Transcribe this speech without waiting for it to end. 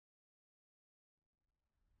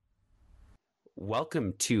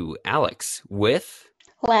welcome to Alex with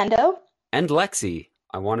Lando. and Lexi.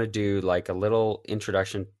 I want to do like a little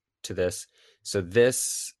introduction to this. So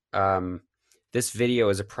this video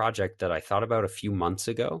is a project that I thought about a few months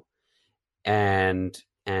ago, and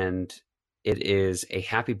it is a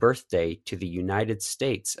happy birthday to the United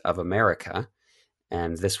States of America,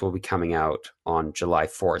 and this will be coming out on July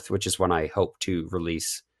 4th, which is when I hope to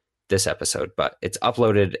release this episode. But it's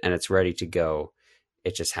uploaded and it's ready to go.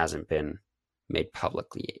 It just hasn't been made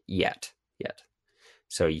publicly yet.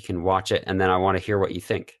 So you can watch it, and then I want to hear what you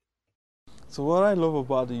think. So what I love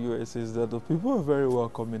about the US is that the people are very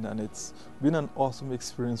welcoming, and it's been an awesome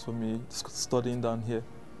experience for me studying down here.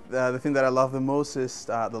 The thing that I love the most is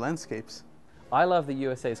the landscapes. I love the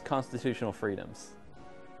USA's constitutional freedoms.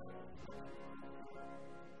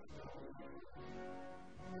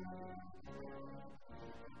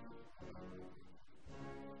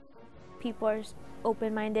 People are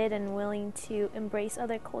open-minded and willing to embrace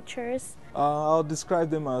other cultures. I'll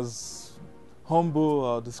describe them as humble,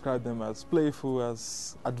 I'll describe them as playful,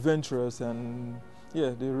 as adventurous, and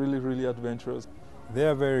yeah, they're really, really adventurous. They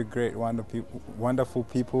are very great, wonderful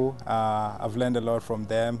people. I've learned a lot from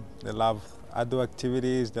them. They love outdoor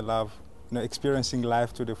activities, they love experiencing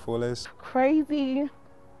life to the fullest. Crazy,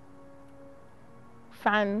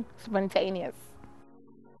 fun, spontaneous.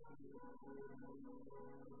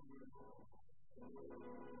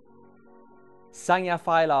 Sanya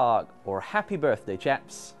Philog, or happy birthday,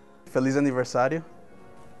 chaps. Feliz aniversário.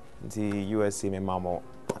 The USA me mamo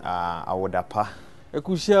awodapa.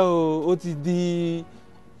 Ẹkúṣẹ́ ó ti di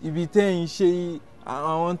ibi tẹ́ ń ṣe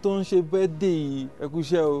àwọn tó ń ṣe birthday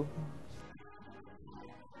ẹkúṣẹ́ o.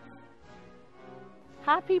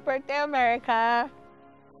 Happy birthday, America.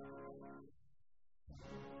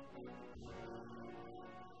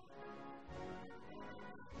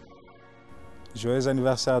 Joyeux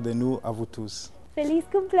anniversaire de nous à vous tous. ¡Feliz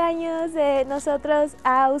cumpleaños de nosotros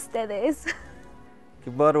a ustedes!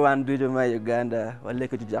 Kiborwan Dujuma Uganda,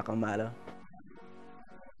 Waleko Jakamala.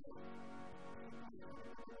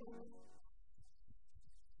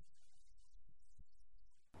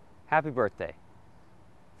 Happy birthday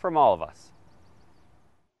from all of us.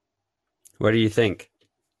 What do you think?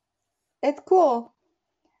 It's cool.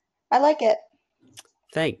 I like it.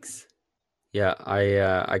 Thanks. Yeah,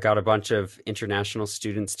 I got a bunch of international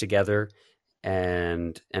students together,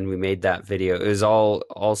 and we made that video. It was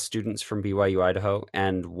all students from BYU Idaho,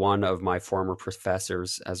 and one of my former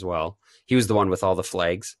professors as well. He was the one with all the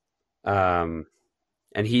flags, and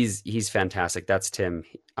he's fantastic. That's Tim.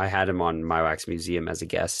 I had him on MyWax Museum as a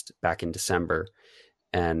guest back in December,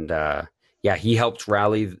 and yeah, he helped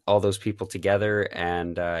rally all those people together,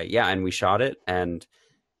 and and we shot it, and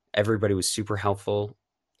everybody was super helpful.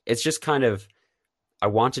 It's just kind of, I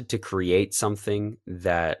wanted to create something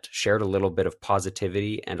that shared a little bit of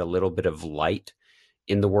positivity and a little bit of light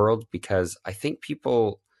in the world, because I think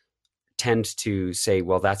people tend to say,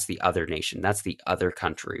 well, that's the other nation, that's the other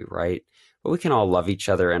country, right? But we can all love each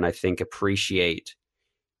other, and I think appreciate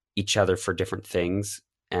each other for different things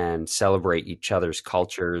and celebrate each other's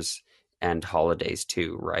cultures and holidays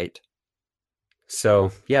too, right?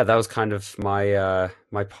 So yeah, that was kind of my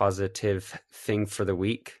my positive thing for the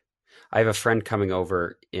week. I have a friend coming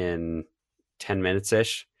over in 10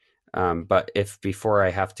 minutes-ish, but if before I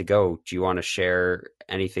have to go, do you want to share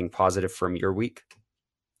anything positive from your week?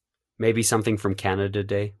 Maybe something from Canada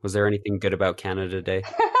Day. Was there anything good about Canada Day?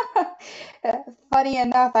 Funny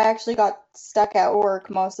enough, I actually got stuck at work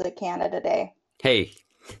most of the Canada Day. Hey,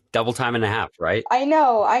 double time and a half, right? I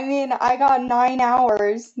know. I mean, I got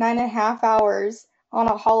 9.5 hours on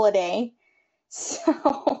a holiday.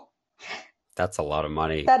 So that's a lot of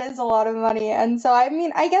money. That is a lot of money. And so, I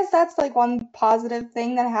mean, I guess that's like one positive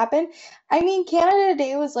thing that happened. I mean, Canada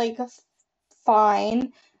Day was like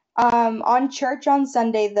fine. On church on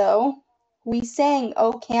Sunday, though, we sang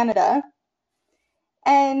 "Oh Canada."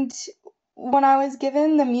 And when I was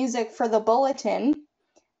given the music for the bulletin,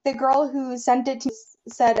 the girl who sent it to me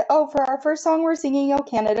said, "Oh, for our first song, we're singing "Oh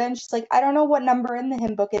Canada." And she's like, "I don't know what number in the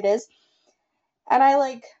hymn book it is." And I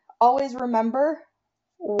like always remember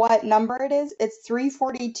what number it is. It's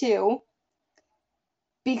 342.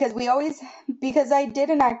 Because I did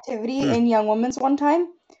an activity in Young Women's one time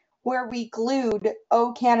where we glued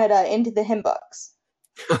 "Oh Canada" into the hymn books.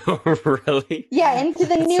 Oh, really? Yeah, into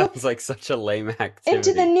the new... Sounds like such a lame activity.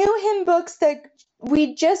 Into the new hymn books that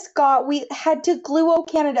we just got, we had to glue "Oh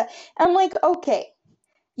Canada." And I'm like, okay,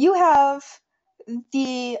 you have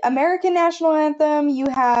the American national anthem, you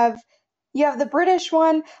have the British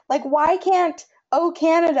one. Like, why can't "Oh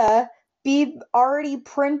Canada" be already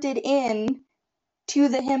printed in to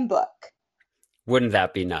the hymn book? Wouldn't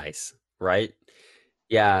that be nice? right?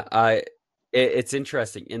 Yeah, it's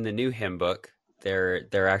interesting. In the new hymn book,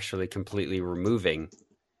 they're actually completely removing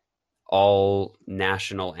all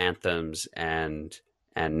national anthems and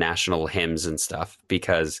national hymns and stuff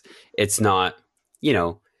because it's not, you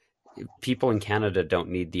know, people in Canada don't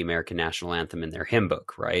need the American national anthem in their hymn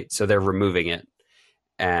book, right? So they're removing it.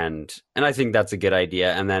 And I think that's a good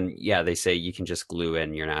idea. And then yeah, they say you can just glue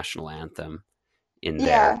in your national anthem in Yeah.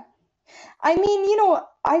 there. I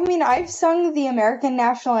mean, I've sung the American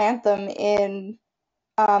national anthem in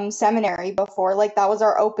seminary before. Like that was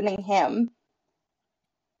our opening hymn.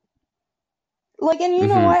 Like, and you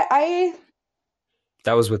know what?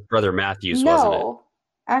 That was with Brother Matthews, wasn't it? No,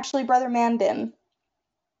 actually, Brother Mandin.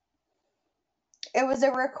 It was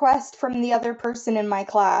a request from the other person in my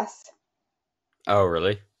class. Oh,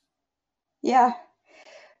 really? Yeah.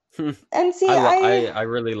 And see, I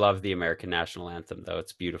really love the American national anthem, though.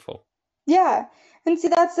 It's beautiful. Yeah. And see,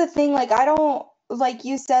 that's the thing. Like, I don't, like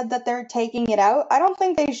you said that they're taking it out. I don't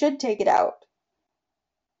think they should take it out.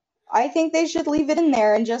 I think they should leave it in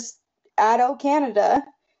there and just add "O Canada."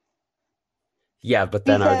 Yeah, but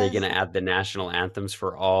then are they going to add the national anthems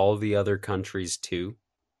for all the other countries too?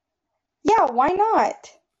 Yeah, why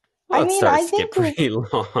not? Well, I think pretty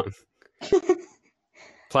long.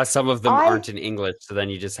 Plus, some of them aren't in English, so then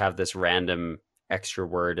you just have this random extra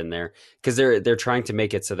word in there because they're trying to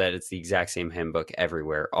make it so that it's the exact same hymn book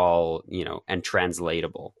everywhere, all and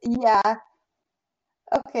translatable. Yeah.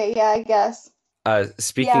 Okay. Yeah, I guess.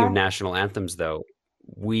 Speaking of national anthems, though,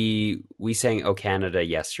 we sang "O Canada"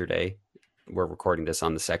 yesterday. We're recording this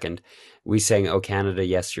on the 2nd. We sang "O Canada"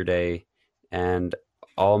 yesterday, and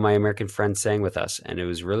all my American friends sang with us, and it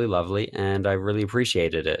was really lovely, and I really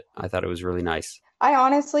appreciated it. I thought it was really nice. I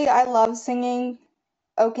love singing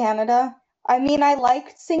 "O Canada." I mean, I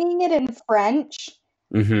liked singing it in French.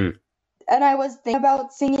 Mm-hmm. And I was thinking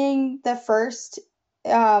about singing the first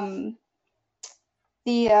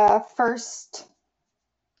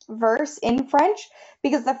verse in French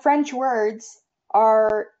because the French words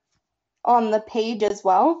are on the page as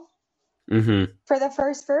well for the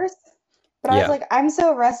first verse. But I was like, I'm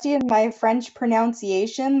so rusty in my French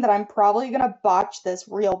pronunciation that I'm probably going to botch this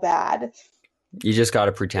real bad. You just got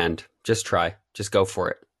to pretend. Just try. Just go for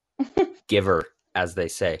it. Give her, as they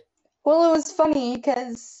say. Well, it was funny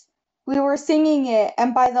because we were singing it,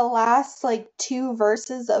 and by the last, 2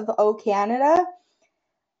 verses of "O Canada,"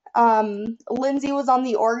 Lindsay was on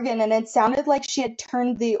the organ, and it sounded like she had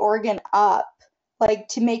turned the organ up,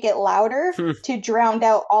 to make it louder, to drown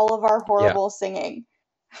out all of our horrible singing.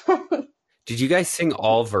 Did you guys sing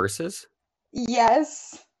all verses?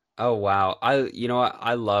 Yes. Oh, wow. You know what?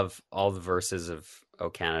 I love all the verses of "O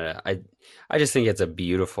Canada." I just think it's a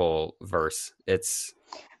beautiful verse. It's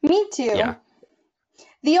Me too. Yeah.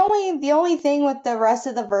 The only thing with the rest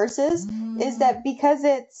of the verses is that because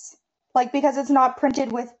it's not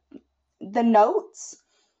printed with the notes,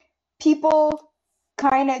 people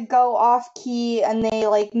kind of go off key and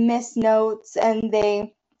they miss notes and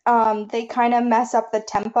they kind of mess up the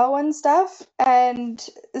tempo and stuff. And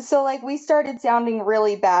so we started sounding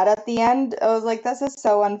really bad at the end. I was like, this is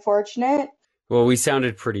so unfortunate. Well, we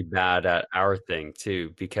sounded pretty bad at our thing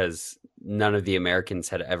too because none of the Americans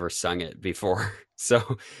had ever sung it before.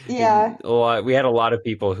 So yeah, we had a lot of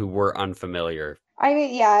people who were unfamiliar. I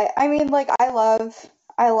mean, I love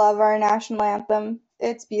our national anthem.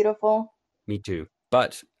 It's beautiful. Me too.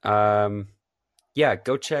 But yeah,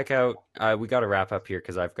 go check out. We got to wrap up here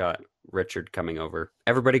because I've got Richard coming over.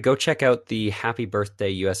 Everybody, go check out the Happy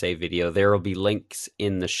Birthday USA video. There will be links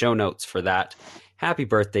in the show notes for that. Happy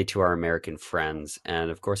birthday to our American friends.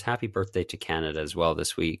 And of course, happy birthday to Canada as well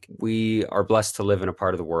this week. We are blessed to live in a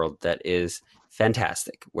part of the world that is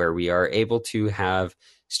fantastic, where we are able to have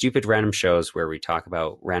stupid random shows where we talk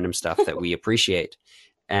about random stuff that we appreciate.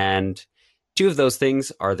 And 2 of those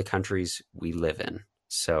things are the countries we live in.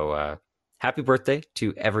 So happy birthday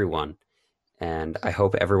to everyone. And I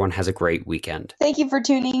hope everyone has a great weekend. Thank you for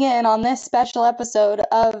tuning in on this special episode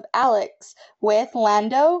of Alex with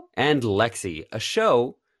Lando and Lexi, a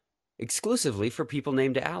show exclusively for people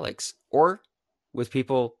named Alex or with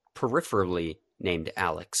people peripherally named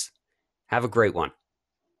Alex. Have a great one.